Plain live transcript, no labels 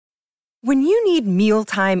When you need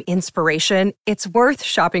mealtime inspiration, it's worth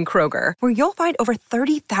shopping Kroger, where you'll find over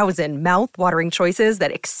 30,000 mouth-watering choices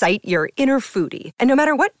that excite your inner foodie. And no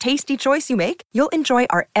matter what tasty choice you make, you'll enjoy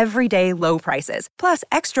our everyday low prices, plus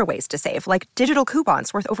extra ways to save, like digital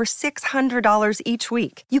coupons worth over $600 each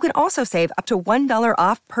week. You can also save up to $1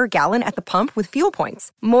 off per gallon at the pump with fuel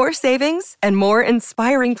points. More savings and more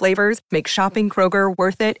inspiring flavors make shopping Kroger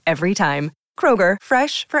worth it every time. Kroger,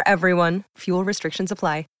 fresh for everyone. Fuel restrictions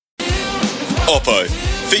apply. Oppo,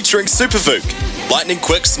 featuring SuperVOOC,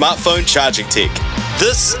 lightning-quick smartphone charging tech.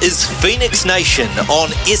 This is Phoenix Nation on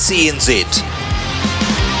SENZ.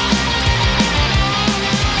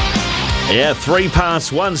 Yeah,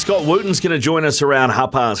 1:03. Scott Wooten's going to join us around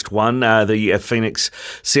 1:30. The Phoenix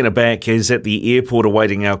centre-back is at the airport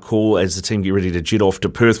awaiting our call as the team get ready to jet off to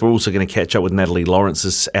Perth. We're also going to catch up with Natalie Lawrence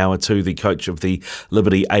this hour too, the coach of the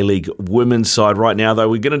Liberty A-League women's side. Right now, though,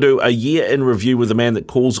 we're going to do a year in review with the man that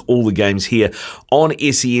calls all the games here on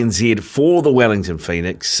SENZ for the Wellington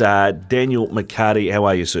Phoenix. Daniel McCarty, how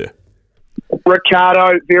are you, sir?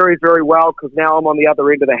 Ricardo, very, very well, because now I'm on the other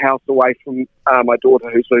end of the house away from my daughter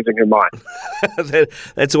who's losing her mind.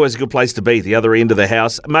 That's always a good place to be, the other end of the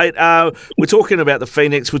house. Mate, we're talking about the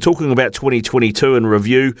Phoenix. We're talking about 2022 in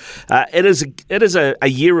review. It is a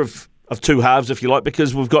year of two halves, if you like,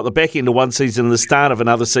 because we've got the back end of one season and the start of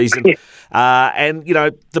another season. And, you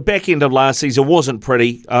know, the back end of last season wasn't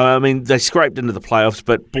pretty. I mean, they scraped into the playoffs,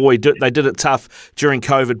 but, boy, they did it tough during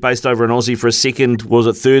COVID, based over in Aussie for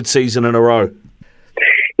a third season in a row.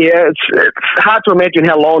 Yeah, it's hard to imagine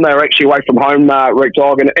how long they were actually away from home, Rick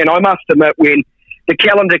Dog. And I must admit, when the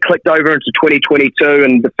calendar clicked over into 2022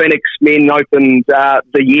 and the Phoenix men opened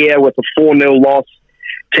the year with a 4-0 loss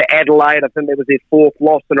to Adelaide, I think that was their fourth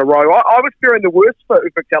loss in a row. I was fearing the worst for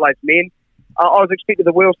Ufuk Talei's men. I was expecting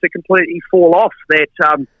the wheels to completely fall off. That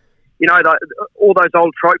all those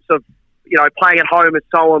old tropes of playing at home is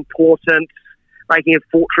so important, making a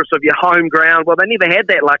fortress of your home ground. Well, they never had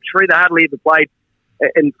that luxury. They hardly ever played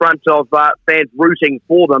in front of fans rooting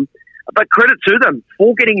for them. But credit to them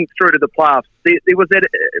for getting through to the playoffs. There was that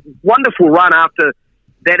wonderful run after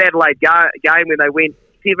that Adelaide game when they went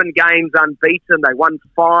 7 games unbeaten. They won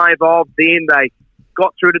 5 of them. They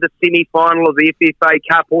got through to the semi-final of the FFA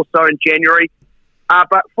Cup also in January.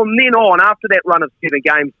 But from then on, after that run of 7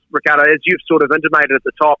 games, Ricardo, as you've sort of intimated at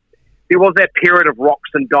the top, there was that period of rocks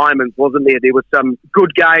and diamonds, wasn't there? There were some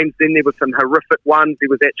good games, then there were some horrific ones. There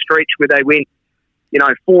was that stretch where they went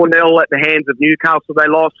 4-0 at the hands of Newcastle. They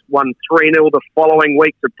lost, won 3-0 the following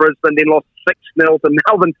week to Brisbane, then lost 6-0 to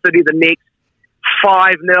Melbourne City the next,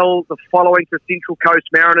 5-0 the following to Central Coast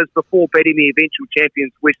Mariners before beating the eventual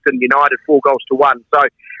champions Western United 4-1. So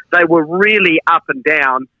they were really up and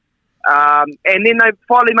down. And then they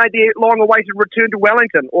finally made their long-awaited return to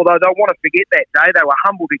Wellington, although they'll want to forget that day. They were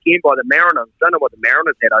humbled again by the Mariners. Don't know what the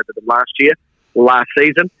Mariners had over them last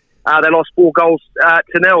season. They lost 4-0.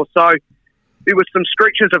 So there were some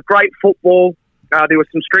stretches of great football. There were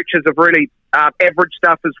some stretches of really average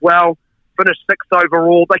stuff as well. Finished 6th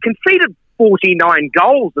overall. They conceded 49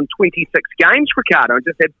 goals in 26 games, Ricardo, and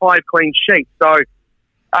just had 5 clean sheets. So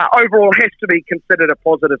overall, it has to be considered a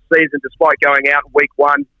positive season, despite going out in week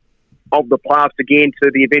 1 of the playoffs again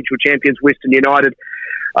to the eventual champions, Western United.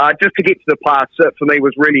 Just to get to the playoffs, for me,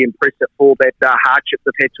 was really impressive for that hardship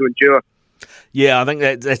they've had to endure. Yeah, I think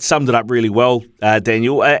that summed it up really well,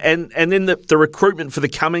 Daniel. And then the recruitment for the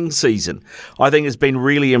coming season, I think, has been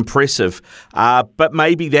really impressive. But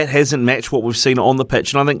maybe that hasn't matched what we've seen on the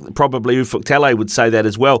pitch. And I think probably Ufuk Talay would say that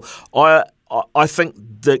as well. I think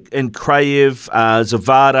that in Kraev,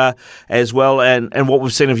 Zavada as well, and what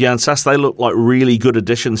we've seen of Jan Sus, they look like really good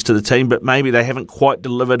additions to the team, but maybe they haven't quite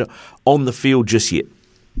delivered on the field just yet.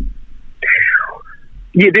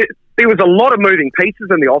 Yeah, there was a lot of moving pieces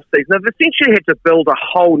in the off-season. They've essentially had to build a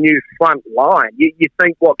whole new front line. You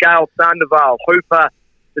think, Gail Sandoval, Hooper,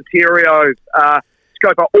 Soterio,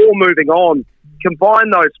 Scopa, all moving on. Combine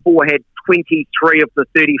those 4 had 23 of the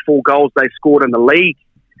 34 goals they scored in the league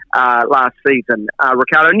last season,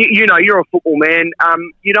 Ricardo. And you're a football man.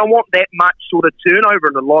 You don't want that much sort of turnover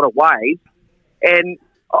in a lot of ways. And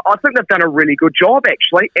I think they've done a really good job,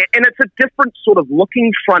 actually. And it's a different sort of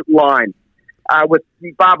looking front line. With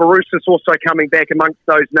Barbarouses also coming back amongst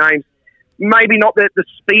those names. Maybe not the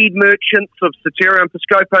speed merchants of Soterio and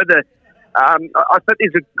Piscopo. I think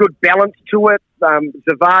there's a good balance to it.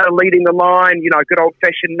 Zavada leading the line, good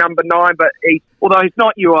old-fashioned number 9. But although he's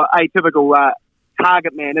not your atypical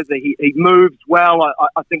target man, is he? He moves well.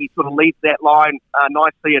 I think he sort of leads that line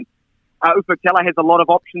nicely. And Ufuk Talay has a lot of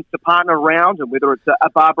options to partner around, and whether it's a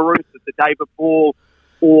Barbarouses, it's a David Ball,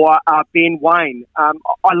 or Ben Waine.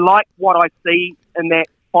 I like what I see in that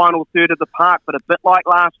final third of the park, but a bit like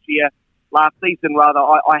last season,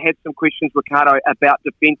 I had some questions, Ricardo, about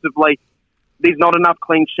defensively. There's not enough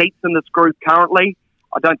clean sheets in this group currently.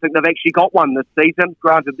 I don't think they've actually got one this season.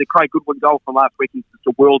 Granted, the Craig Goodwin goal from last week is just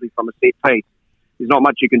a worldie from a set piece. There's not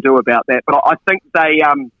much you can do about that. But I think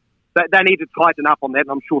they need to tighten up on that,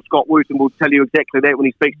 and I'm sure Scott Wooten will tell you exactly that when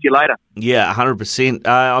he speaks to you later. Yeah, 100%.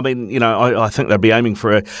 I think they'll be aiming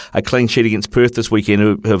for a clean sheet against Perth this weekend,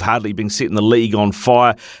 who have hardly been setting the league on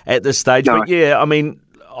fire at this stage. No. But yeah,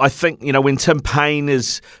 I think, when Tim Payne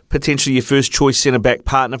is potentially your first choice centre-back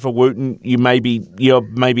partner for Wooten, you maybe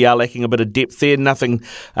are lacking a bit of depth there. Nothing,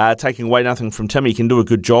 taking away nothing from Tim. He can do a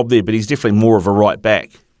good job there, but he's definitely more of a right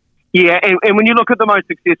back. Yeah, and when you look at the most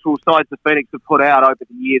successful sides the Phoenix have put out over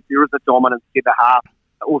the years, there is a dominant centre-half,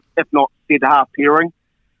 or if not centre-half pairing,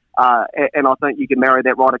 and I think you can marry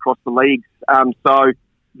that right across the leagues. So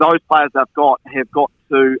those players have got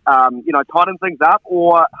to tighten things up,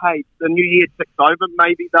 or hey, the new year ticks over,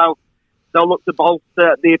 maybe they'll look to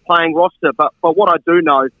bolster their playing roster. But what I do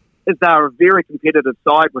know is they're a very competitive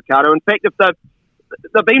side, Ricardo. In fact, if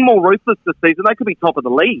they've been more ruthless this season, they could be top of the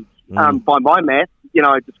league by my math.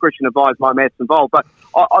 Discretion advised, my math's involved. But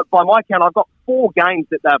by my count, I've got 4 games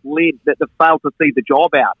that they've led that they've failed to see the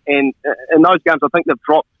job out. And in those games, I think they've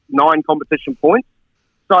dropped 9 competition points.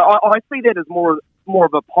 So I see that as more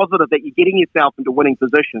of a positive, that you're getting yourself into winning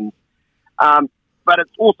positions. But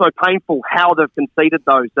it's also painful how they've conceded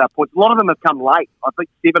those points. A lot of them have come late. I think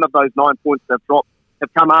 7 of those 9 points they've dropped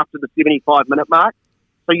have come after the 75-minute mark.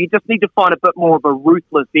 So you just need to find a bit more of a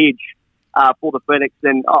ruthless edge for the Phoenix,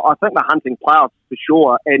 and I think they're hunting playoffs for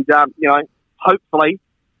sure. And hopefully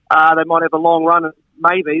they might have a long run. And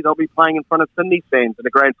maybe they'll be playing in front of Sydney's fans in the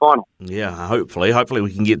grand final. Yeah, hopefully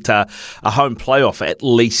we can get a home playoff at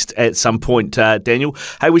least at some point, Daniel.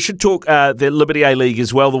 Hey, we should talk the Liberty A-League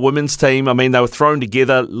as well, the women's team. I mean, they were thrown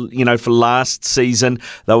together, for last season.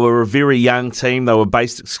 They were a very young team. They were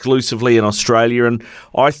based exclusively in Australia, and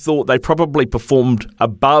I thought they probably performed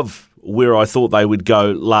above where I thought they would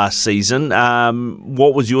go last season.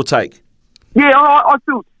 What was your take? Yeah, I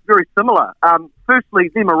feel very similar. Firstly,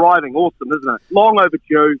 them arriving, awesome, isn't it? Long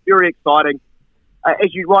overdue, very exciting.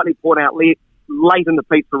 As you rightly point out, late in the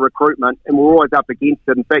piece for recruitment, and we're always up against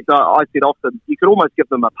it. In fact, I said often, you could almost give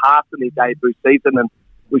them a pass in their debut season, and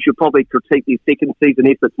we should probably critique their second season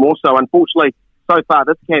efforts more so. Unfortunately, so far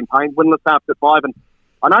this campaign, winless after 5, and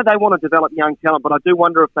I know they want to develop young talent, but I do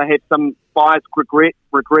wonder if they had some biased regret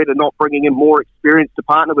of not bringing in more experience to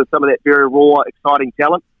partner with some of that very raw, exciting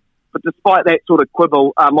talent. But despite that sort of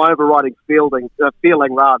quibble, my overriding feeling is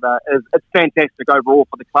it's fantastic overall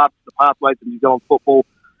for the club, the pathways of New Zealand football.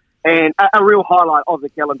 And a real highlight of the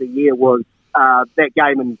calendar year was that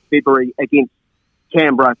game in February against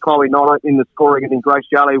Canberra. Chloe Nonna in the scoring, and then Grace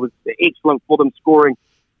Jarley was excellent for them, scoring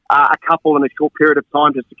a couple in a short period of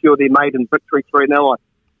time to secure their maiden victory 3-0.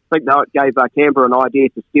 I think it gave Canberra an idea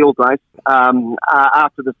to steal Grace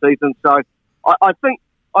after the season. So I think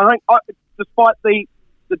despite the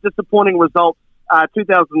disappointing results,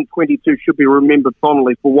 2022 should be remembered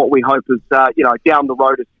fondly for what we hope is down the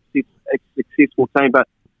road a successful team. But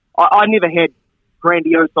I never had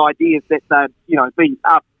grandiose ideas that they'd be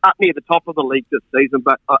up near the top of the league this season.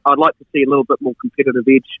 But I'd like to see a little bit more competitive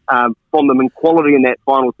edge from them, and quality in that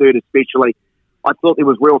final third especially. I thought there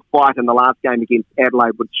was real fight in the last game against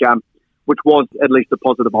Adelaide, which was at least a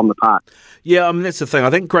positive on the part. Yeah, I mean, that's the thing. I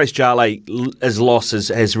think Grace Jarley's loss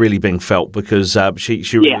has really been felt because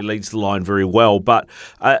she really leads the line very well. But,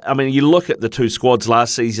 you look at the 2 squads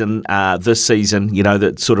last season, this season,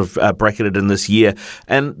 that sort of bracketed in this year,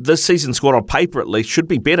 and this season's squad on paper at least should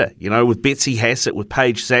be better, with Betsy Hassett, with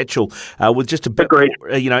Paige Satchel, with just a bit more,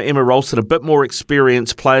 Emma Ralston, a bit more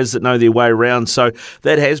experienced players that know their way around. So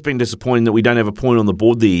that has been disappointing that we don't have a point on the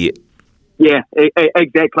board there yet. Yeah,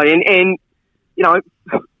 exactly. And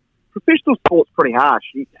professional sport's pretty harsh.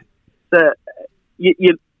 The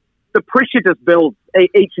pressure just builds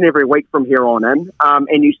each and every week from here on in.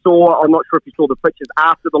 And you saw, I'm not sure if you saw the pictures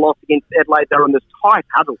after the loss against Adelaide, they were in this tight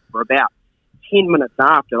huddle for about 10 minutes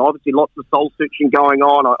after. Obviously, lots of soul searching going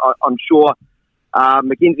on. I'm sure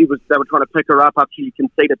Mackenzie they were trying to pick her up after she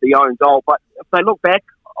conceded the own goal. But if they look back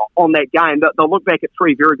on that game, they'll look back at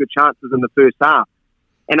 3 very good chances in the first half.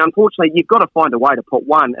 And unfortunately, you've got to find a way to put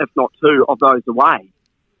 1, if not 2, of those away,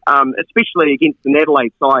 especially against an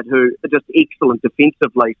Adelaide side who are just excellent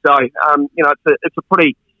defensively. So, it's a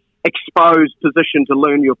pretty exposed position to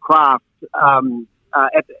learn your craft in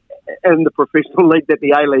the professional league that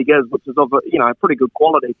the A-League is, which is of a pretty good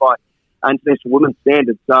quality by international women's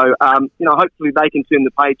standards. So, hopefully they can turn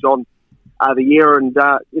the page on the year and,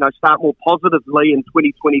 start more positively in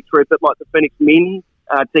 2023, a bit like the Phoenix men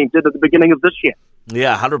team did at the beginning of this year.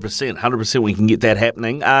 Yeah, 100%. We can get that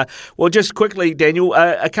happening. Well, just quickly, Daniel,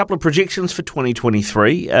 a couple of projections for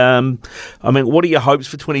 2023. What are your hopes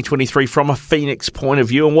for 2023 from a Phoenix point of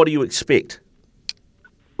view, and what do you expect?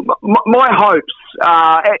 My hopes,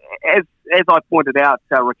 as I pointed out,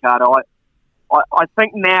 Ricardo, I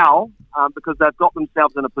think now, because they've got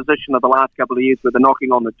themselves in a position of the last couple of years where they're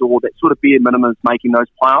knocking on the door, that sort of bare minimum is making those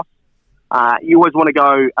playoffs. You always want to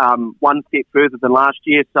go one step further than last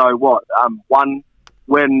year. So one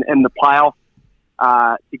win in the playoffs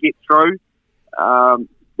to get through.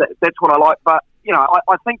 That's what I like. But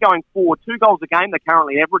I think going forward, 2 goals a game they're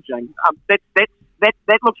currently averaging. That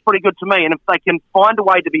looks pretty good to me. And if they can find a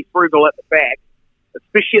way to be frugal at the back,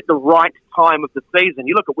 especially at the right time of the season,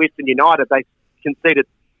 you look at Western United, they conceded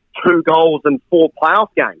 2 goals in 4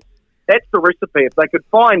 playoff games. That's the recipe. If they could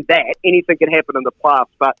find that, anything can happen in the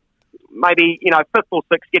playoffs. But maybe 5th or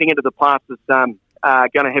 6th getting into the playoffs is going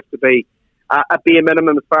to have to be a bare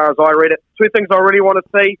minimum as far as I read it. 2 things I really want to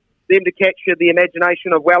see, them to capture the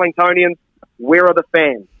imagination of Wellingtonians. Where are the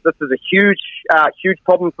fans? This is a huge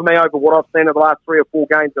problem for me over what I've seen over the last 3 or 4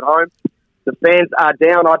 games at home. The fans are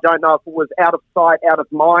down. I don't know if it was out of sight, out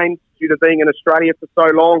of mind due to being in Australia for so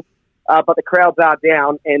long, but the crowds are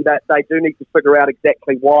down, and that they do need to figure out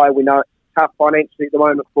exactly why. We know it's tough financially at the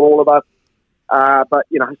moment for all of us, but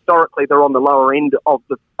historically they're on the lower end of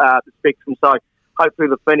the spectrum. So hopefully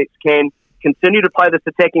the Phoenix can continue to play this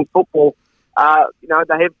attacking football.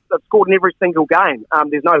 They've scored in every single game.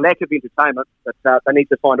 There's no lack of entertainment, but they need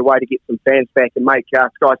to find a way to get some fans back and make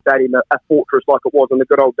Sky Stadium a fortress like it was in the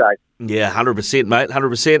good old days. Yeah, 100%, mate,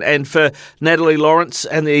 100%. And for Natalie Lawrence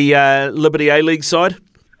and the Liberty A-League side?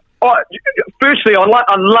 Firstly,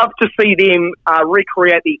 I'd love to see them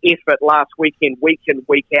recreate the effort last weekend, week in,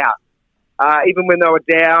 week out. Even when they were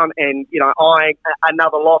down and, eyeing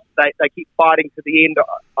another loss, they keep fighting to the end.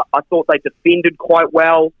 I thought they defended quite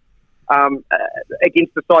well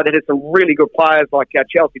against the side that has some really good players like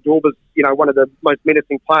Chelsea Dorber's, one of the most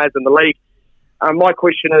menacing players in the league. My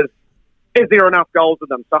question is there enough goals in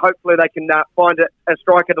them? So hopefully they can find a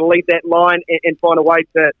striker to lead that line and find a way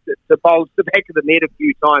to bowl the back of the net a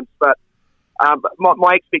few times. But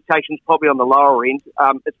my expectations probably on the lower end.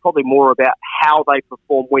 It's probably more about how they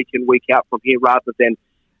perform week in, week out from here rather than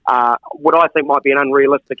what I think might be an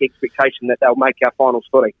unrealistic expectation that they'll make our finals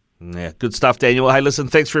footy. Yeah, good stuff, Daniel. Hey, listen,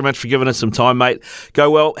 thanks very much for giving us some time, mate.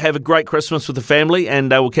 Go well, have a great Christmas with the family,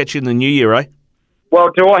 and we'll catch you in the new year, eh?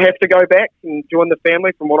 Well, do I have to go back and join the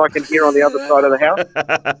family from what I can hear on the other side of the house?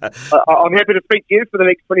 I'm happy to speak to you for the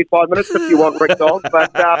next 25 minutes if you want, Rick Dog.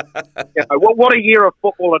 But what a year of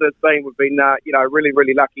football it has been. We've been, really,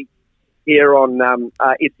 really lucky here on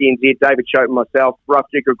SCNZ, David Choate and myself, Ruff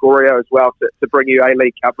G. Gregorio as well, to bring you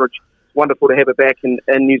A-League coverage. It's wonderful to have it back in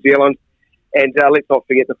New Zealand. And let's not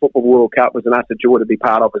forget the Football World Cup was an utter joy to be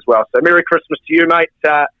part of as well. So Merry Christmas to you, mate,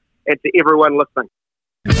 and to everyone listening.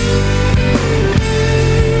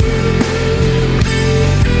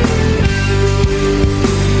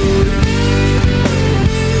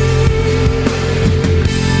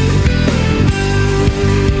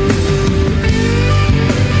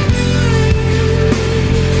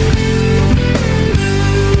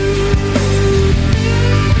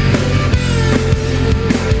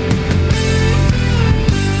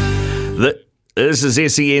 This is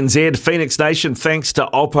SENZ, Phoenix Nation. Thanks to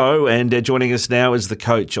Oppo, and joining us now is the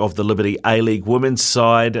coach of the Liberty A-League women's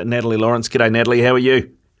side, Natalie Lawrence. G'day, Natalie. How are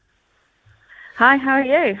you? Hi, how are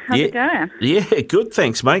you? How's it going? Yeah, good,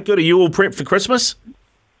 thanks, mate. Good. Are you all prepped for Christmas?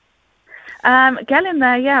 Getting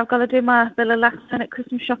there, yeah. I've got to do my bit of last-minute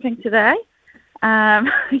Christmas shopping today.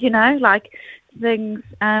 Things...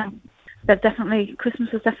 Christmas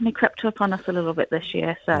has definitely crept up on us a little bit this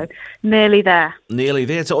year, so nearly there. Nearly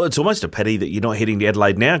there. It's almost a pity that you're not heading to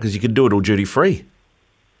Adelaide now because you could do it all duty-free.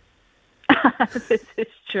 This is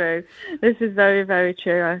true. This is very, very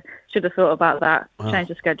true. I should have thought about that. Change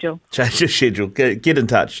the schedule. Change the schedule. Get in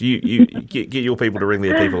touch. You get your people to ring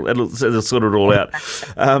their people. It'll sort it all out.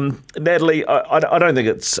 Natalie, I don't think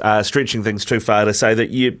it's stretching things too far to say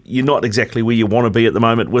that you're not exactly where you want to be at the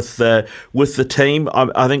moment with the team.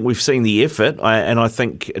 I think we've seen the effort, and I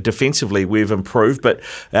think defensively we've improved, but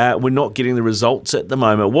we're not getting the results at the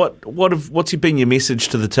moment. What's been your message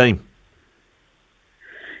to the team?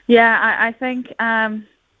 Yeah, I think that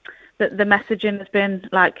the messaging has been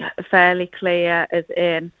fairly clear, as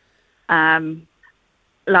in the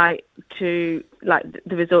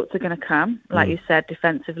results are going to come. Like you said,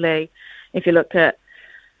 defensively, if you look at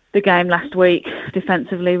the game last week,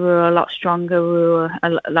 defensively we were a lot stronger. We were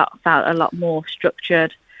felt a lot more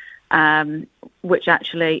structured, which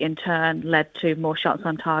actually in turn led to more shots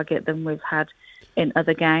on target than we've had in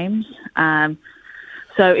other games.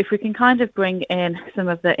 So if we can kind of bring in some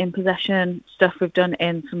of the in-possession stuff we've done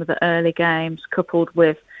in some of the early games, coupled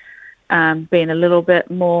with being a little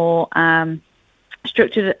bit more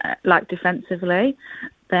structured, like defensively,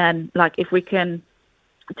 then like if we can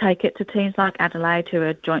take it to teams like Adelaide, who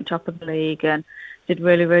are joint top of the league and did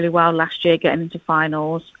really, really well last year getting into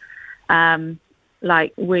finals,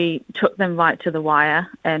 like we took them right to the wire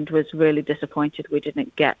and was really disappointed we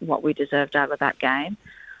didn't get what we deserved out of that game.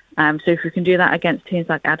 So if we can do that against teams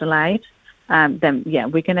like Adelaide, then yeah,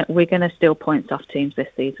 we're gonna steal points off teams this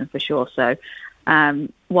season for sure. So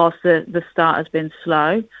whilst the start has been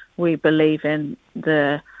slow, we believe in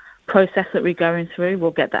the process that we're going through.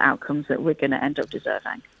 We'll get the outcomes that we're going to end up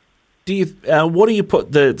deserving. What do you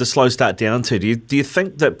put the slow start down to? Do you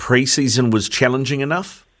think that pre-season was challenging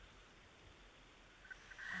enough?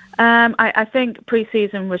 I think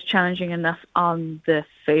pre-season was challenging enough on the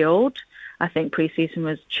field. I think pre-season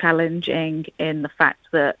was challenging in the fact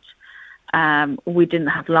that we didn't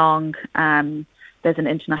have long. There's an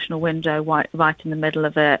international window right in the middle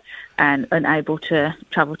of it, and unable to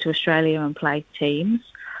travel to Australia and play teams.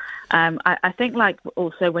 I think, like,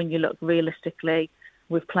 also when you look realistically,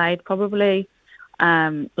 we've played probably,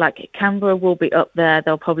 like, Canberra will be up there.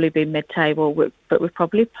 They'll probably be mid-table, but we've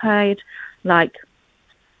probably played, like,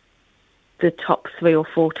 the top 3 or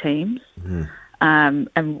 4 teams. Mm-hmm.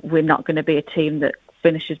 And we're not going to be a team that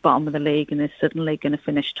finishes bottom of the league and is suddenly going to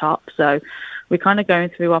finish top. So we're kind of going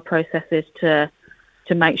through our processes to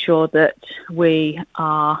make sure that we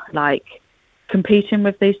are, like, competing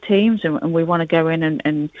with these teams, and we want to go in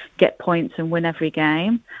and get points and win every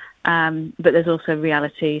game. But there's also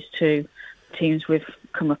realities to teams we've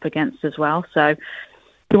come up against as well. So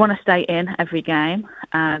we want to stay in every game.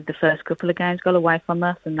 The first couple of games got away from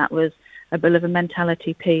us, and that was a bit of a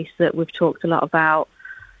mentality piece that we've talked a lot about.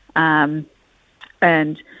 And,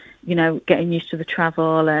 you know, getting used to the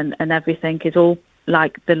travel and everything is all,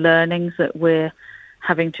 like, the learnings that we're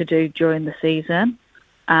having to do during the season.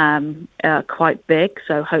 Quite big,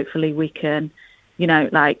 so hopefully we can, you know,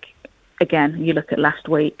 like, again, you look at last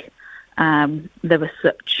week, there were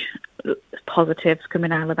such positives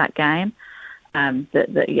coming out of that game,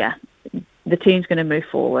 that yeah, the team's going to move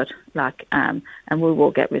forward, like, and we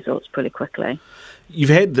will get results pretty quickly. You've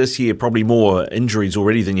had this year probably more injuries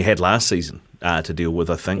already than you had last season to deal with,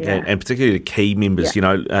 I think, yeah. and particularly the key members.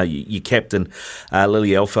 Yeah. You know, your captain,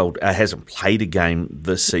 Lily Elfeld, hasn't played a game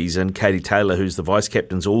this season. Katie Taylor, who's the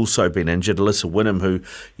vice-captain's also been injured. Alyssa Wynnum, who,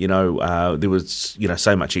 you know, there was, you know,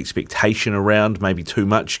 so much expectation around, maybe too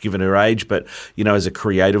much given her age, but, you know, as a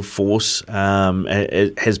creative force,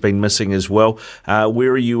 it has been missing as well.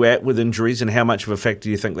 Where are you at with injuries, and how much of a factor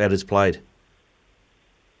do you think that has played?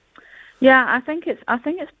 Yeah, I think it's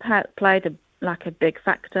played a big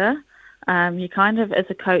factor. You kind of, as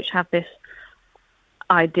a coach, have this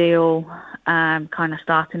ideal kind of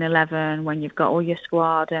starting 11 when you've got all your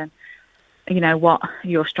squad and, you know, what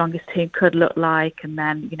your strongest team could look like, and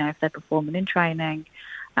then, you know, if they're performing in training,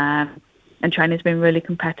 and training's been really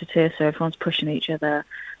competitive, so everyone's pushing each other.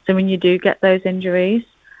 So when you do get those injuries,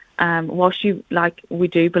 whilst we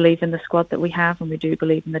do believe in the squad that we have, and we do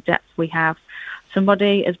believe in the depth we have,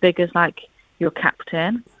 somebody as big as, like, your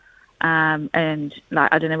captain, and,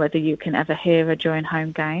 like, I don't know whether you can ever hear her during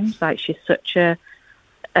home games. Like, she's such a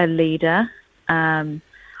leader, and,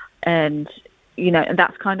 you know, and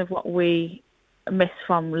that's kind of what we miss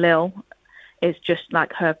from Lil, is just,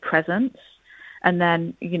 like, her presence. And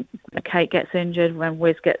then Kate gets injured, when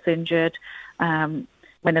Wiz gets injured, when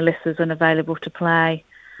Alyssa's unavailable to play,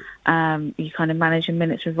 you kind of managing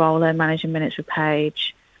minutes with Roller, managing minutes with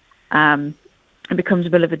Paige. It becomes a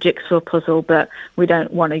bit of a jigsaw puzzle, but we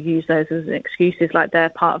don't want to use those as excuses. Like, they're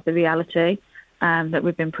part of the reality, that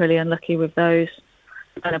we've been pretty unlucky with those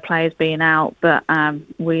kind of players being out. But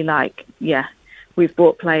we've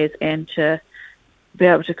brought players in to be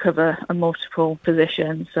able to cover a multiple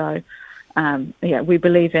positions. So, we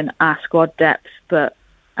believe in our squad depth, but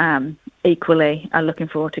equally are looking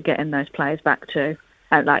forward to getting those players back too.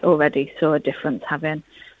 Already saw a difference having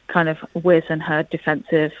kind of Wiz and her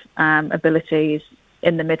defensive abilities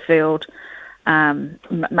in the midfield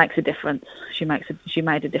makes a difference. She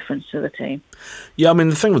made a difference to the team. Yeah, I mean,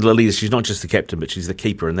 the thing with Lily is she's not just the captain, but she's the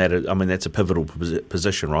keeper, and that's a pivotal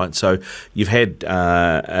position, right? So you've had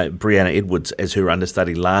Brianna Edwards as her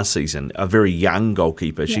understudy last season, a very young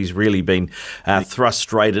goalkeeper. Yeah. She's really been thrust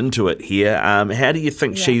straight into it here. How do you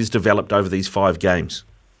think she's developed over these 5 games?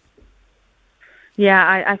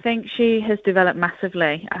 Yeah, I think she has developed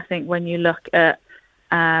massively. I think when you look at,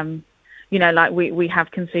 we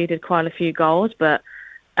have conceded quite a few goals, but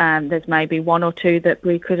There's maybe one or two that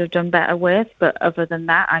we could have done better with, but other than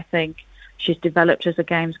that, I think she's developed as the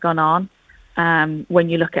game's gone on. When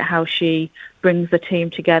you look at how she brings the team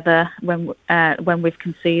together when we've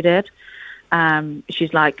conceded,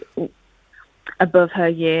 she's like above her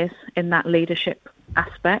years in that leadership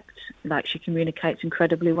aspect. Like, she communicates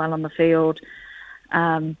incredibly well on the field.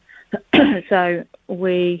 So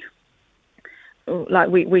we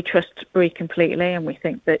trust Brie completely, and we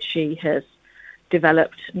think that she has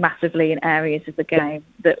developed massively in areas of the game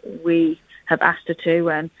that we have asked her to,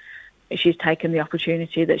 and she's taken the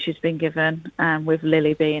opportunity that she's been given, with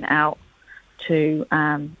Lily being out to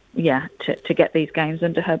get these games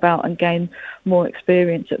under her belt and gain more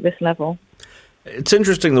experience at this level. It's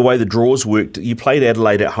interesting the way the draws worked. You played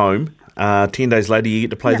Adelaide at home. 10 days later, you get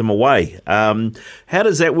to play them away. How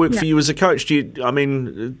does that work for you as a coach?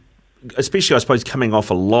 Especially, I suppose, coming off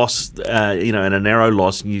a loss, and a narrow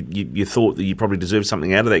loss, you thought that you probably deserved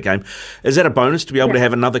something out of that game. Is that a bonus to be able to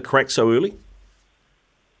have another crack so early?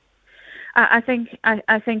 I think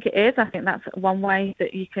it is. I think that's one way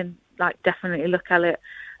that you can definitely look at it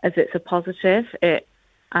as it's a positive.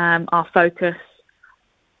 Our focus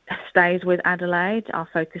stays with Adelaide. Our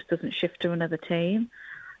focus doesn't shift to another team.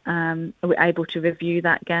 We're able to review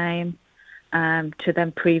that game to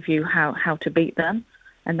then preview how to beat them.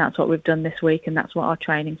 And that's what we've done this week, and that's what our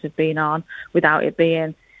trainings have been on, without it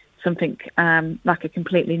being something like a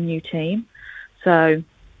completely new team. So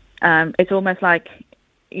it's almost like,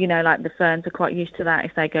 the Ferns are quite used to that.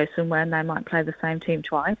 If they go somewhere and they might play the same team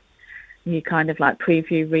twice, you kind of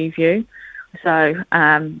preview, review. So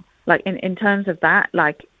in terms of that,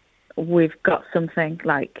 we've got something,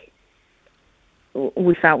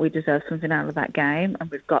 we felt we deserved something out of that game,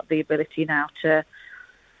 and we've got the ability now to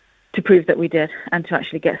prove that we did, and to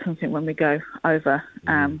actually get something when we go over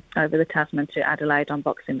the Tasman to Adelaide on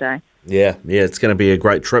Boxing Day. Yeah, it's going to be a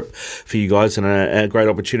great trip for you guys, and a great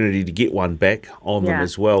opportunity to get one back on them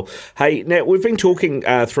as well. Hey, now we've been talking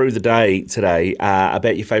through the day today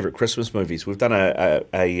about your favourite Christmas movies. We've done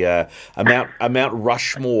a Mount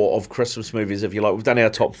Rushmore of Christmas movies, if you like. We've done our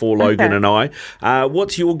top 4, Logan and I.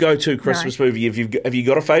 What's your go-to Christmas movie? Have you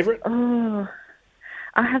got a favourite? Oh,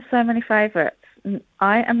 I have so many favourites.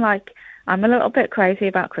 I'm a little bit crazy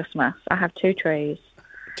about Christmas. I have 2 trees.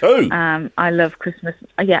 2? I love Christmas.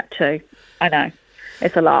 2. I know.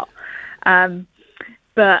 It's a lot.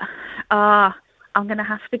 But I'm going to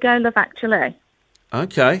have to go Love Actually.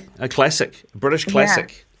 Okay. A classic. A British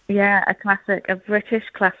classic. Yeah, a classic. A British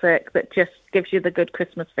classic that just gives you the good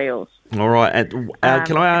Christmas feels. All right. And,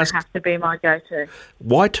 can I ask? It has to be my go-to.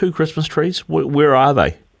 Why 2 Christmas trees? Where are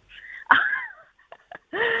they?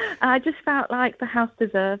 I just felt like the house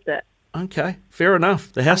deserved it. Okay, fair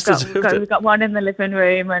enough. The house deserved it. We've got one in the living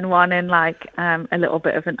room and one in a little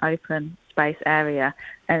bit of an open space area.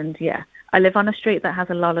 And I live on a street that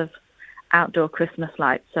has a lot of outdoor Christmas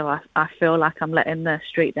lights, so I feel like I'm letting the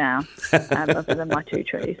street down, other than my 2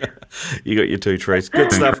 trees. You got your 2 trees.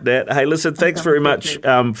 Good stuff, Nat. Hey, listen, thanks very much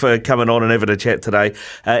for coming on and having a chat today.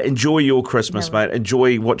 Enjoy your Christmas, mate.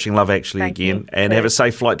 Enjoy watching Love Actually again, and have a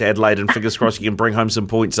safe flight to Adelaide, and fingers crossed you can bring home some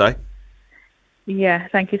points, eh? Yeah,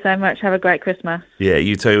 thank you so much. Have a great Christmas. Yeah,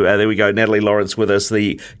 you too. There we go. Natalie Lawrence with us,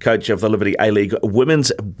 the coach of the Liberty A-League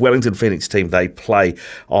Women's Wellington Phoenix team. They play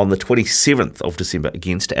on the 27th of December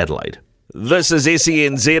against Adelaide. This is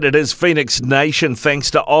SENZ. It is Phoenix Nation. Thanks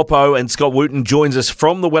to Oppo, and Scott Wooten joins us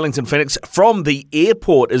from the Wellington Phoenix, from the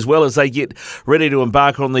airport, as well as they get ready to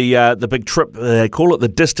embark on the big trip. They call it the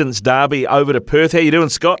Distance Derby over to Perth. How you doing,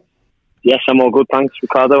 Scott? Yes, I'm all good, thanks.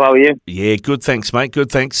 Ricardo, how are you? Yeah, good, thanks, mate. Good,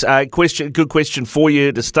 thanks. Good question for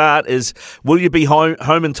you to start is: will you be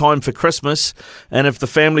home in time for Christmas? And if the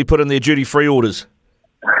family put in their duty-free orders?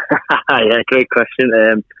 Yeah, great question.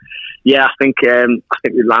 I think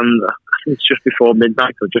we land. It's just before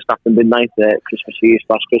midnight, or just after midnight, Christmas Eve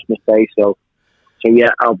 / Christmas Day. So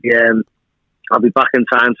I'll be back in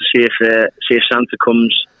time to see if Santa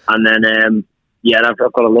comes, and then I've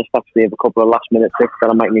got a list actually of a couple of last minute tickets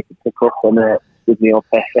that I might need to pick up and with me up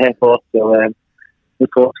at the airport. So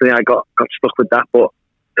unfortunately, I got stuck with that, but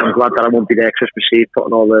I'm glad that I won't be there Christmas Eve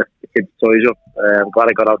putting all the kids' toys up. I'm glad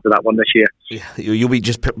I got out to that one this year. Yeah,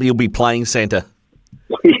 you'll be playing Santa.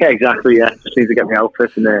 Yeah, exactly. Yeah, just need to get my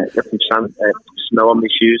outfit and get some snow on my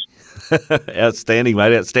shoes. Outstanding,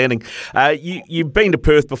 mate. Outstanding. You've been to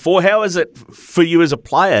Perth before. How is it for you as a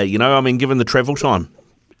player? Given the travel time.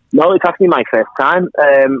 No, it's actually my first time.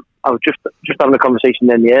 I was just having a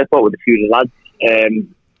conversation in the airport with a few of the lads,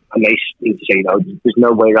 and they say, there's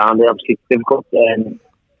no way around it. Obviously, it's difficult.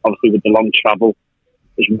 Obviously, with the long travel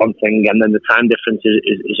is one thing, and then the time difference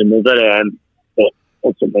is another. But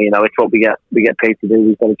ultimately, it's what we get paid to do.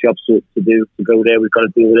 We've got a job to do, to go there. We've got to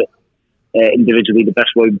deal with it individually the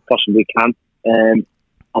best way we possibly can.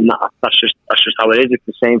 And that's just how it is. It's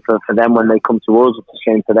the same for them when they come to us. It's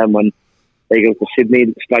the same for them when they go to Sydney.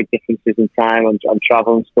 There's slight differences in time and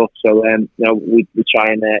travel and stuff. So we try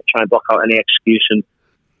and block out any excuse and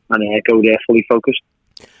go there fully focused.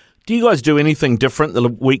 Do you guys do anything different the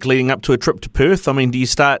week leading up to a trip to Perth? I mean, do you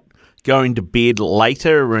start going to bed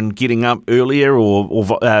later and getting up earlier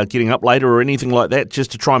or getting up later or anything like that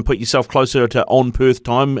just to try and put yourself closer to on Perth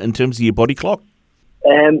time in terms of your body clock?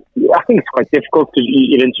 I think it's quite difficult because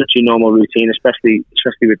you're in such a normal routine, especially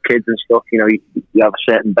with kids and stuff. You have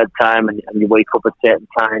a certain bedtime and you wake up at certain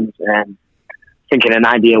times. I think in an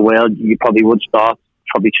ideal world, you probably would start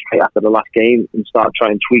straight after the last game and start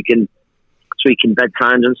trying tweaking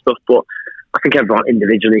bedtimes and stuff. But I think everyone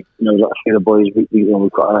individually, a few of the boys,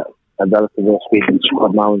 we've got a relatively experienced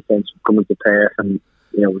squad now in terms of coming to Perth, and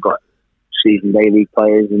we've got seasoned A-League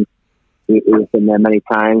players and who've been there many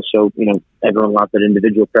times. So everyone will have their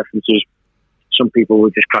individual preferences. Some people will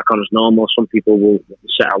just crack on as normal. Some people will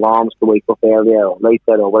set alarms to wake up earlier or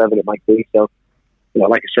later or whatever it might be. So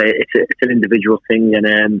like I say, it's an individual thing,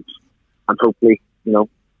 and hopefully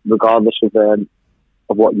regardless of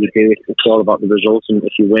what you do, it's all about the results. And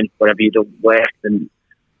if you win, whatever you don't work, and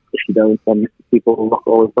if you don't, then people will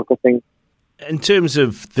always look at things. In terms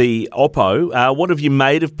of the Oppo, what have you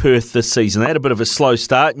made of Perth this season? They had a bit of a slow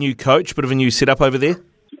start, new coach, bit of a new setup over there.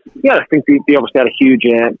 Yeah, I think they obviously had a huge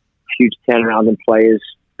turnaround in players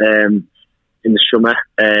in the summer.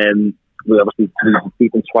 We obviously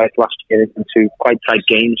beat them twice last year in two quite tight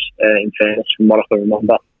games, in fairness, from what I can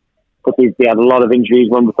remember. But they had a lot of injuries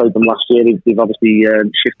when we played them last year. They've obviously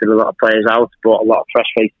shifted a lot of players out, brought a lot of fresh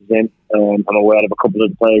faces in. I'm aware of a couple of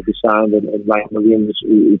the players who signed, and Ryan Williams,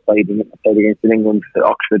 who played against England for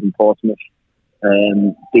Oxford and Portsmouth.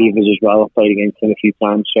 Beavers as well, played against him a few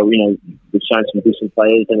times. So, they've signed some decent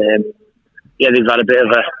players. And they've had a bit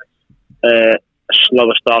of a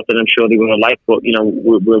slower start than I'm sure they would have liked. But,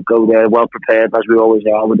 we'll go there well prepared, as we always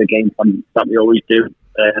are, with the game plan that we always do.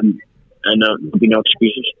 And there'll be no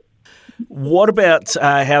excuses. What about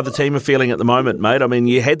how the team are feeling at the moment, mate? I mean,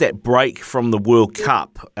 you had that break from the World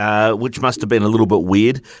Cup, which must have been a little bit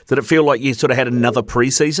weird. Did it feel like you sort of had another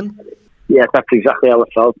pre-season? Yeah, that's exactly how it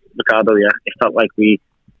felt, Ricardo, yeah. It felt like it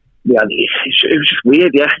was just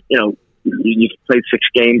weird, yeah. You played 6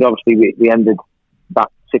 games. Obviously, we ended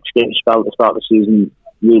that 6-game spell at the start of the season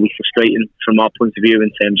really frustrating from our point of view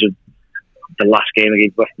in terms of the last game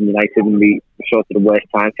against Western United, and we sort of the worst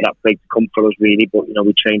time for that break to come for us, really. But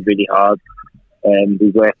we trained really hard,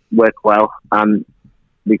 we worked well, and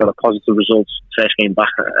we got a positive result first game back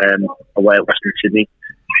away at Western Sydney,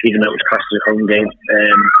 even though it was classed as a home game.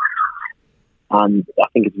 And I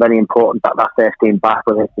think it's very important that first game back,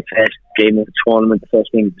 whether it's the first game of the tournament, the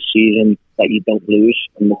first game of the season, that you don't lose,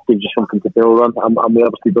 and it gives you something to build on. And we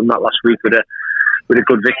obviously done that last week with a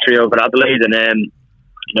good victory over Adelaide, and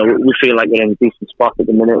we feel like we're in a decent spot at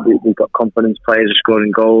the minute. We've got confidence, players are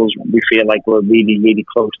scoring goals. We feel like we're really, really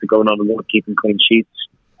close to going on the road, keeping clean sheets.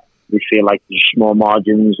 We feel like there's small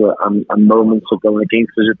margins and moments are going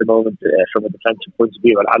against us at the moment from a defensive point of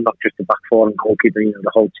view, and not just the back four and goalkeeper,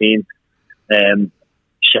 the whole team,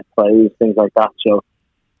 set plays, things like that. So,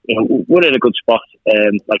 we're in a good spot.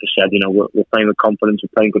 Like I said, we're playing with confidence,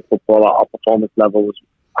 we're playing good football. Our performance levels,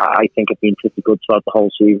 I think, have been pretty good throughout the whole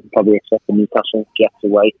season, probably except for Newcastle Jets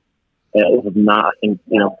away. Other than that, I think,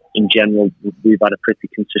 in general, we've had a pretty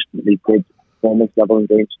consistently good performance level in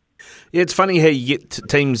games. Yeah, it's funny how you get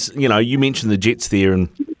teams, you mentioned the Jets there, and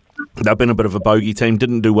they've been a bit of a bogey team,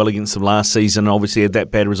 didn't do well against them last season, obviously had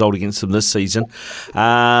that bad result against them this season.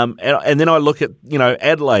 And then I look at,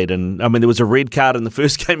 Adelaide, and I mean, there was a red card in the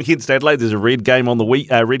first game against Adelaide, there's a red card on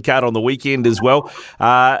the weekend as well.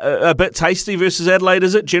 A bit tasty versus Adelaide,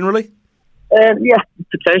 is it, generally? Yeah,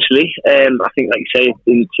 potentially. I think, like you say,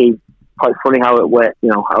 it's quite funny how it worked,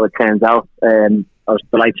 how it turns out. I was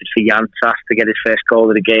delighted for Jan Trask to get his first goal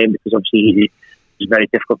of the game, because obviously it was a very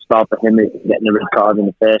difficult start for him getting a red card in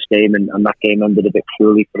the first game, and that game ended a bit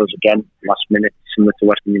cruelly for us again, last minute, similar to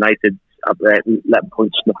Western United, let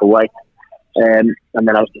points slip away. And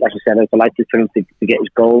then, I was delighted for him to get his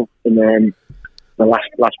goal in the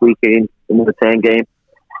last weekend in the return game.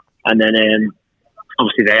 And then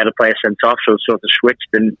obviously they had a player sent off, so it sort of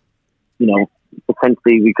switched, and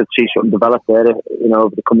potentially we could see something develop there.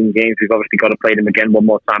 Over the coming games, we've obviously got to play them again one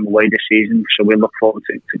more time away this season, so we look forward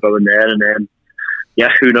to going there. And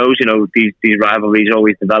who knows? These rivalries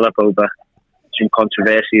always develop over some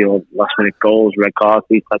controversy or last minute goals, red cards,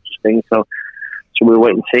 these types of things. So we'll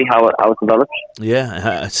wait and see how it develops.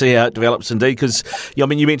 Yeah, see how it develops indeed. Because you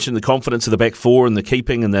mentioned the confidence of the back four and the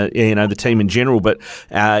keeping and the team in general. But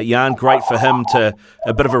Jan, great for him to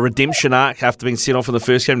a bit of a redemption arc after being sent off in the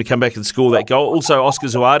first game to come back and score that goal. Also, Oscar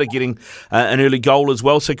Zuada getting an early goal as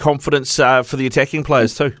well. So confidence for the attacking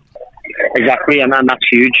players too. Exactly, and that's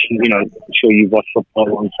huge. I'm sure you've watched football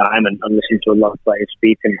a long time and listened to a lot of players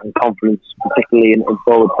speak, and confidence, particularly in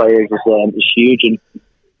forward players, is huge. And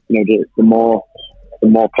the more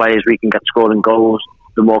players we can get scoring goals,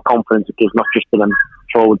 the more confidence it gives, not just for them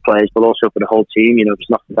forward players, but also for the whole team. There's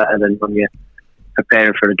nothing better than when you're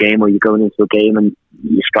preparing for a game or you're going into a game and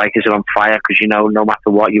your strikers are on fire because no matter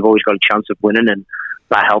what, you've always got a chance of winning, and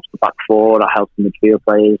that helps the back four, that helps the midfield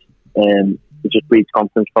players. It just breeds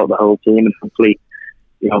confidence about the whole team, and hopefully,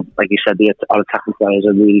 like you said, our attacking players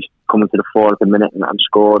are really coming to the fore at the minute and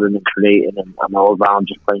scoring and creating and all round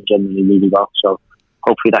just playing generally really well. So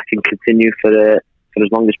hopefully that can continue for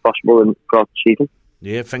as long as possible and throughout the season.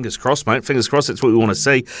 Yeah, fingers crossed, mate. Fingers crossed. That's what we want to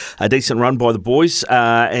see. A decent run by the boys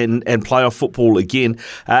and playoff football again.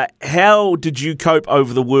 How did you cope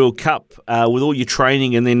over the World Cup with all your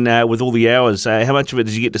training and then with all the hours? How much of it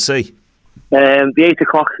did you get to see? The 8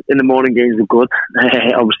 o'clock in the morning games were good.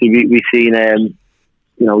 Obviously, we've seen,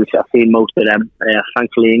 I've seen most of them.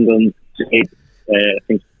 Thankfully, England played, I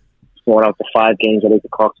think, 4 out of 5 games at 8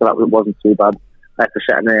 o'clock, so that wasn't too bad. I had to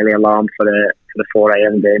set an early alarm for the 4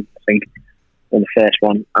 a.m. game, I think, in the first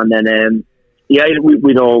one. And then,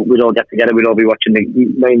 we'd all get together. We'd all be watching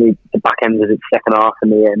mainly the back end of the second half in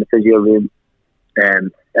the physio room.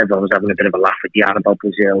 Everyone was having a bit of a laugh at Jan about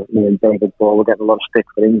Brazil. Me and David Ball were getting a lot of stick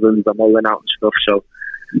for England when they went out and stuff. So,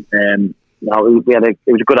 it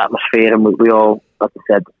was a good atmosphere, and we all, like I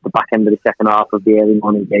said, the back end of the second half of the early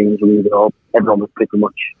morning games, everyone was pretty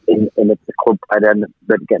much in the club by then,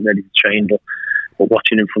 getting ready to train, but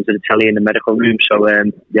watching in front of the telly in the medical room. So,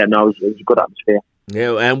 it was a good atmosphere.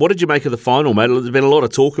 Yeah, and what did you make of the final, mate? There's been a lot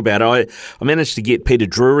of talk about it. I managed to get Peter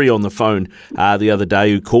Drury on the phone the other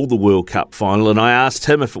day, who called the World Cup final, and I asked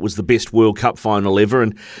him if it was the best World Cup final ever,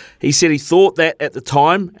 and he said he thought that at the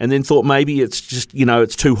time, and then thought maybe it's just,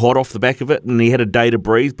 it's too hot off the back of it, and he had a day to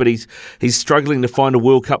breathe, but he's struggling to find a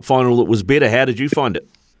World Cup final that was better. How did you find it?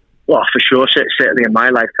 Well, for sure, certainly in my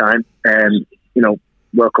lifetime,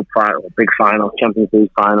 World Cup final, big final, Champions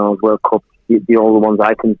League finals, World Cup, the older ones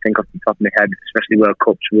I can think off the top of my head, especially World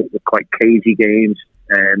Cups, were quite cagey games.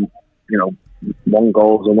 One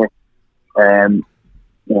goals in it.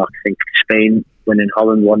 I think Spain winning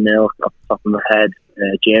Holland 1-0 off the top of my head.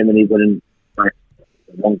 Germany winning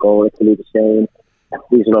 1 goal, Italy the same.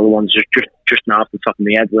 These are all the ones just now off the top of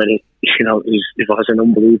my head where it was an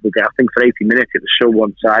unbelievable game. I think for 80 minutes it was so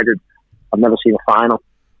one-sided. I've never seen a final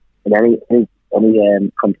in any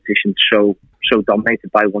competition so dominated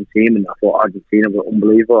by one team, and I thought Argentina were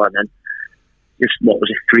unbelievable. And then just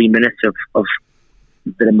 3 minutes of a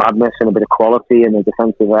bit of madness and a bit of quality and a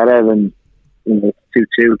defensive error, and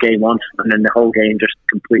 2-2 game on, and then the whole game just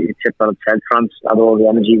completely tipped on its head. France had all the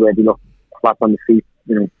energy where they looked flat on the feet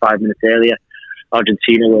 5 minutes earlier.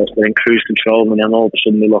 Argentina were in cruise control, and then all of a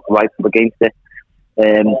sudden they looked right up against it.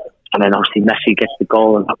 And then obviously Messi gets the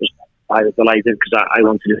goal, and I was delighted because I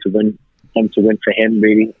wanted him to win for him,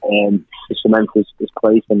 really, to cement his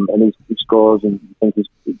place, and he scores, and I think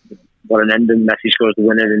what an ending. Messi scores the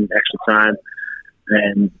winner in extra time,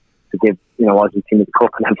 to give Argentina the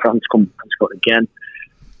cup, and then France come and score again,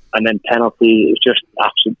 and then penalty. It was just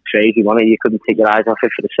absolutely crazy, wasn't it? You couldn't take your eyes off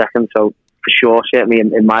it for the second. So for sure, certainly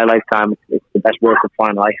in my lifetime, it's the best World Cup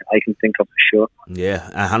final I can think of for sure. Yeah,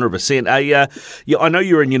 100%. I know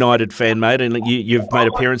you're a United fan, mate, and you've made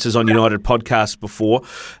appearances on United podcasts before.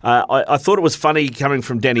 I thought it was funny coming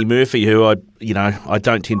from Danny Murphy, who I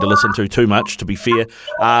don't tend to listen to too much, to be fair,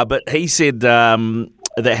 but he said that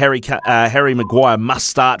Harry Maguire must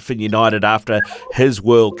start for United after his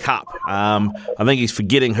World Cup. I think he's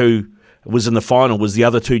forgetting who was in the final was the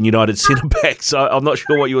other two United centre-backs. So I'm not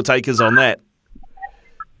sure what your take is on that.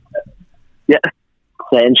 Yeah,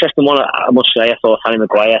 interesting one. I must say, I thought Harry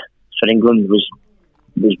Maguire for England was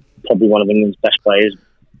probably one of England's best players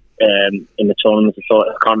in the tournament.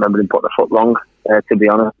 I can't remember him putting a foot wrong, to be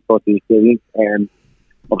honest. I thought he was brilliant.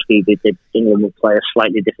 Obviously, England will play a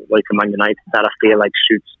slightly different way to Man United. That I feel like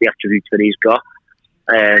suits the attributes that he's got.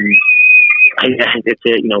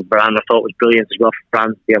 Varane I thought was brilliant as well for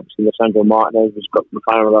France. Obviously, Lisandro Martinez was got the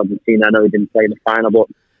final of Argentina. I know he didn't play in the final, but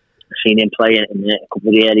I've seen him play in a couple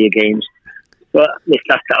of the earlier games. But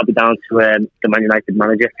that'll be down to the Man United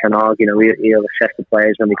manager, Ten Hag. He'll assess the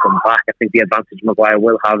players when they come back. I think the advantage Maguire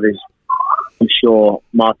will have is, I'm sure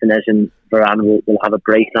Martinez and Varane will have a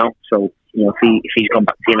break now, so if he's gone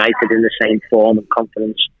back to United in the same form and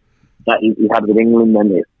confidence that he had with England,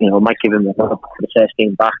 then it might give him a hope for the first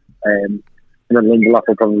game back. And then Lindelof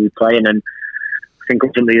will probably be playing, and I think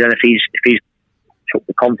ultimately then if he's took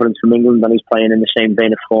the confidence from England and he's playing in the same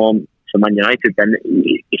vein of form for Man United, then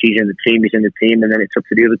if he's in the team, he's in the team, and then it's up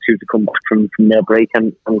to the other two to come back from their break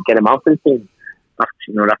and get him out of the team.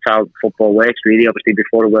 That's how football works, really. Obviously,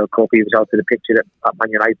 before the World Cup, he was out of the picture at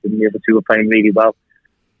Man United, and the other two were playing really well.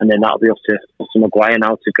 And then that'll be up to Maguire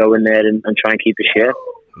now to go in there and try and keep a share.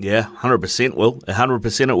 Yeah, 100% will.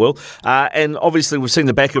 100% it will. And obviously we've seen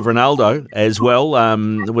the back of Ronaldo as well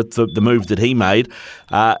with the move that he made.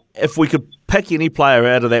 If we could pick any player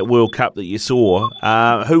out of that World Cup that you saw,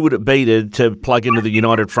 who would it be to plug into the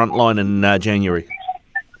United front line in January?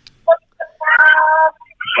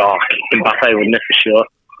 Mbappe, wouldn't it, for sure.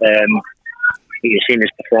 You've seen his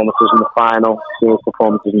performances in the final, his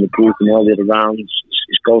performances in the group and all the other rounds.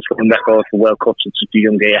 His goal scoring record for World Cups at such a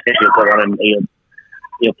young age. I think he'll go on and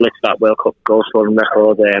he'll blitz that World Cup goal scoring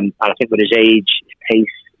record. And I think with his age, his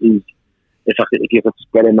pace, the fact that if you could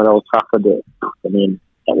get him at Old Trafford, I mean,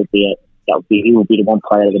 he would be the one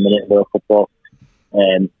player of the minute in world football.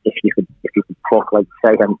 If you could talk like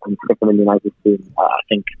say and stick him in the United team, I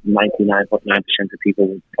think 99.9% of people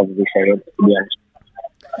would probably say him, to be honest.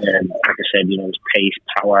 Like I said, his pace,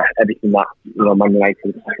 power, everything that Man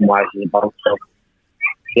United wise is about. So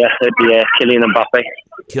yeah, it'd be Kylian Mbappe.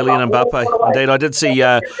 Kylian Mbappe, indeed. I did see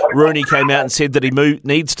Rooney came out and said that he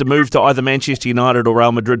needs to move to either Manchester United or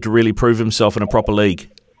Real Madrid to really prove himself in a proper league.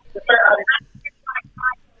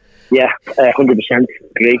 Yeah, 100%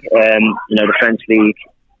 agree. The French league,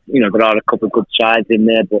 there are a couple of good sides in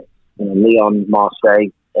there, but Lyon,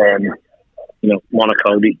 Marseille,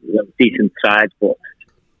 Monaco, decent sides, but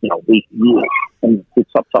we and the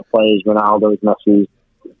top players, Ronaldo, Messi,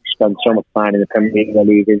 spend so much time in the Premier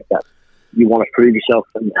League is that you want to prove yourself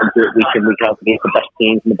and do it week in, week out against the best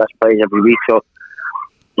teams and the best players every week. So,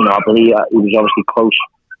 I believe he was obviously close.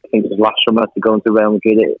 I think it was last summer to go into Real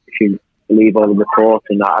Madrid, if you believe all the reports,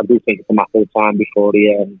 and I do think it's a matter of time before he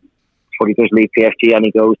does leave PSG and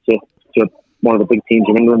he goes to one of the big teams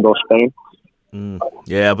in England or Spain.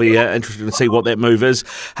 Yeah, it'll be interesting to see what that move is.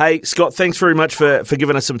 Hey, Scott, thanks very much for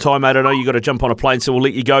giving us some time, mate. I know you've got to jump on a plane, so we'll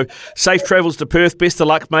let you go. Safe travels to Perth. Best of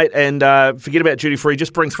luck, mate, and forget about duty-free.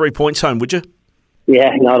 Just bring 3 points home, would you?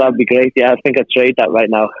 Yeah, no, that'd be great. Yeah, I think I'd trade that right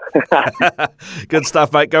now. Good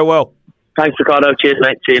stuff, mate. Go well. Thanks, Ricardo. Cheers,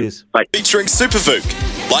 mate. Cheers. Bye. Featuring Supervook,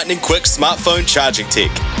 lightning quick smartphone charging tech.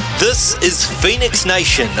 This is Phoenix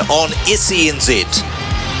Nation on SENZ.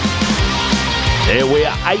 Yeah, we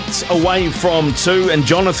are 8 away from 2, and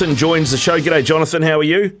Jonathan joins the show. G'day, Jonathan. How are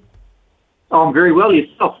you? I'm very well,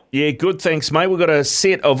 yourself. Yeah, good, thanks, mate. We've got a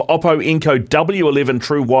set of Oppo Enco W11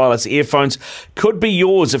 True Wireless earphones. Could be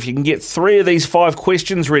yours if you can get 3 of these 5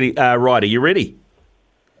 questions ready. Right, are you ready?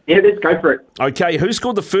 Yeah, let's go for it. Okay, who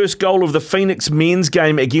scored the first goal of the Phoenix men's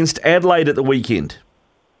game against Adelaide at the weekend?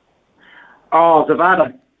 Oh,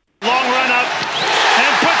 Zavada. Long run up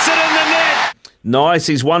and puts it in the net. Nice,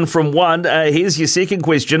 he's 1 from 1. Here's your second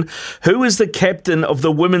question. Who is the captain of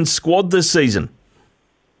the women's squad this season?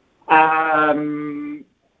 At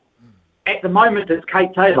the moment, it's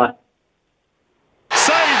Kate Taylor.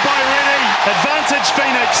 Saved by Rennie. Advantage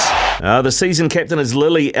Phoenix. The season captain is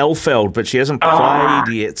Lily Elfeld, but she hasn't played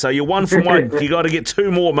yet. So you're 1 from 1. You got to get 2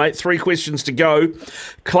 more, mate. 3 questions to go.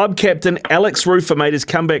 Club captain Alex Rufer made his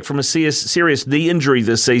comeback from a serious knee injury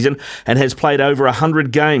this season and has played over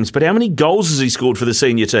 100 games. But how many goals has he scored for the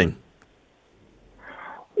senior team?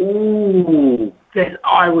 Ooh,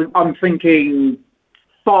 I'm thinking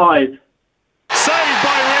 5. Saved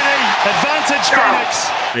by Rennie. Advantage Phoenix.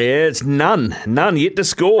 Yeah, it's none yet to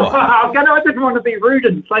score. I didn't want to be rude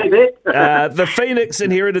and say that. The Phoenix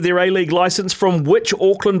inherited their A-League licence from which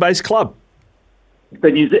Auckland-based club? The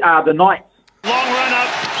Knights. Long run up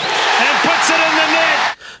and puts it in the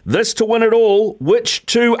net. This to win it all. Which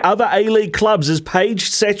 2 other A-League clubs is Paige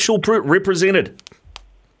Satchell represented?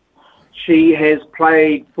 She has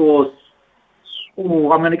played for, I'm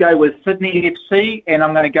going to go with Sydney FC, and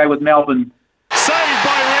I'm going to go with Melbourne. Saved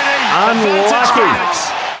by Rennie. Unlucky.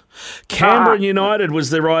 Canberra United was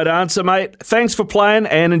the right answer, mate. Thanks for playing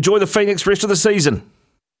and enjoy the Phoenix rest of the season.